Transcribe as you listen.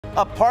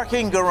A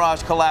parking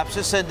garage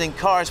collapses, sending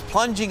cars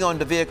plunging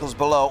onto vehicles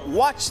below.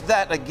 Watch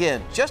that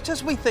again. Just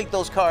as we think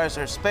those cars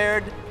are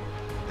spared,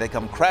 they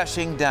come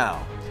crashing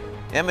down.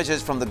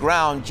 Images from the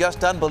ground,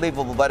 just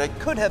unbelievable, but it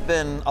could have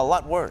been a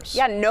lot worse.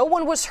 Yeah, no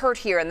one was hurt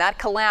here, and that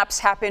collapse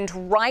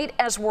happened right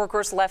as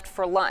workers left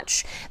for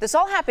lunch. This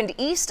all happened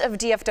east of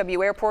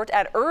DFW Airport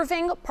at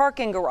Irving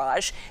Parking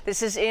Garage.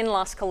 This is in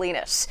Las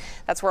Colinas.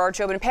 That's where our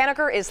Jobin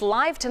Paniker is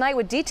live tonight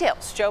with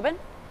details. Jobin?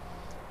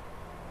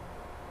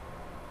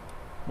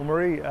 Well,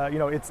 Marie,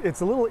 it's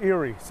a little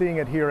eerie seeing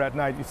it here at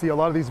night. You see a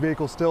lot of these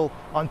vehicles still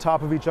on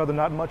top of each other.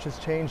 Not much has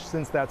changed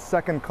since that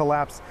second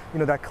collapse.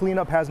 That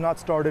cleanup has not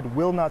started,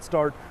 will not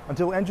start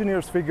until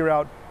engineers figure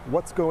out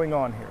what's going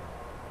on here.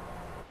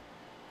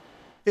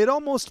 It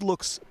almost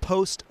looks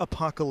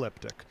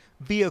post-apocalyptic.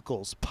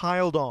 Vehicles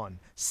piled on,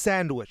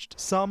 sandwiched,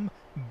 some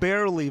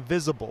barely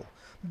visible.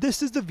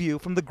 This is the view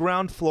from the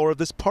ground floor of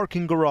this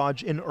parking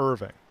garage in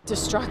Irving.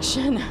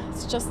 Destruction.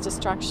 It's just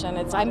destruction.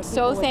 I'm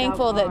so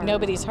thankful that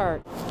nobody's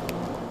hurt.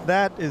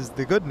 That is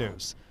the good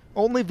news.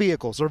 Only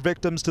vehicles are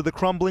victims to the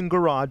crumbling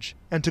garage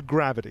and to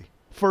gravity.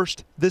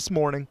 First this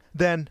morning,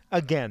 then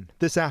again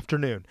this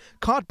afternoon.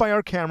 Caught by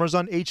our cameras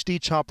on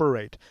HD Chopper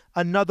 8,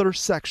 another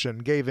section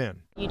gave in.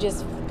 You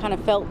just kind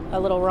of felt a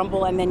little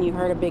rumble and then you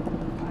heard a big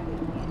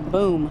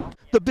boom.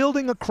 The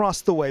building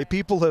across the way,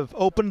 people have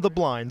opened the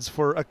blinds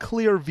for a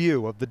clear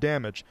view of the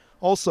damage,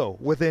 also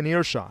within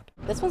earshot.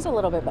 This one's a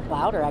little bit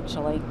louder,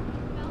 actually.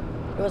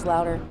 It was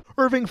louder.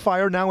 Irving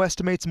Fire now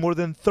estimates more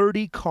than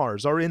 30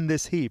 cars are in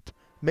this heap,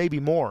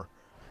 maybe more.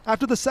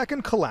 After the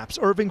second collapse,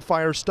 Irving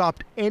Fire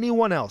stopped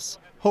anyone else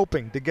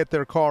hoping to get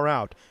their car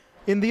out.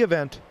 In the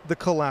event, the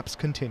collapse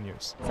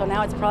continues. So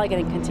now it's probably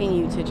going to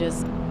continue to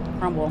just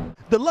crumble.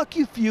 The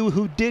lucky few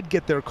who did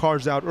get their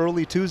cars out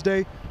early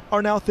Tuesday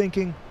are now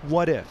thinking,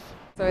 what if?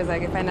 So it's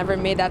like if I never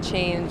made that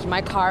change,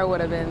 my car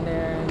would have been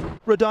there.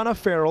 Radonna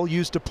Farrell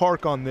used to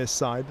park on this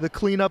side. The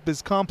cleanup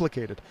is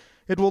complicated.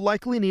 It will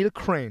likely need a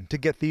crane to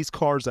get these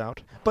cars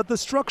out. But the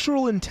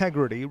structural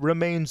integrity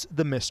remains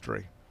the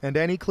mystery, and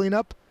any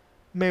cleanup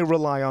may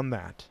rely on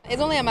that.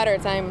 It's only a matter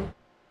of time.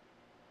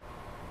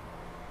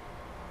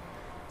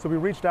 So we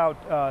reached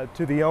out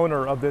to the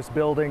owner of this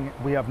building.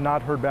 We have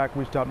not heard back,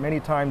 reached out many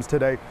times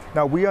today.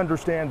 Now, we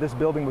understand this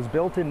building was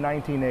built in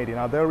 1980.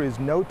 Now, there is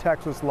no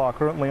Texas law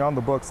currently on the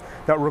books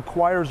that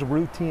requires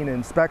routine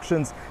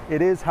inspections.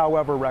 It is,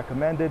 however,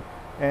 recommended,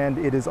 and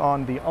it is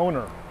on the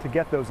owner to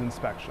get those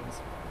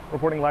inspections.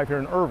 Reporting live here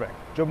in Irving,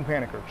 Jobin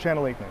Paniker,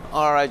 Channel 8 News.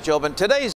 All right, Jobin, today's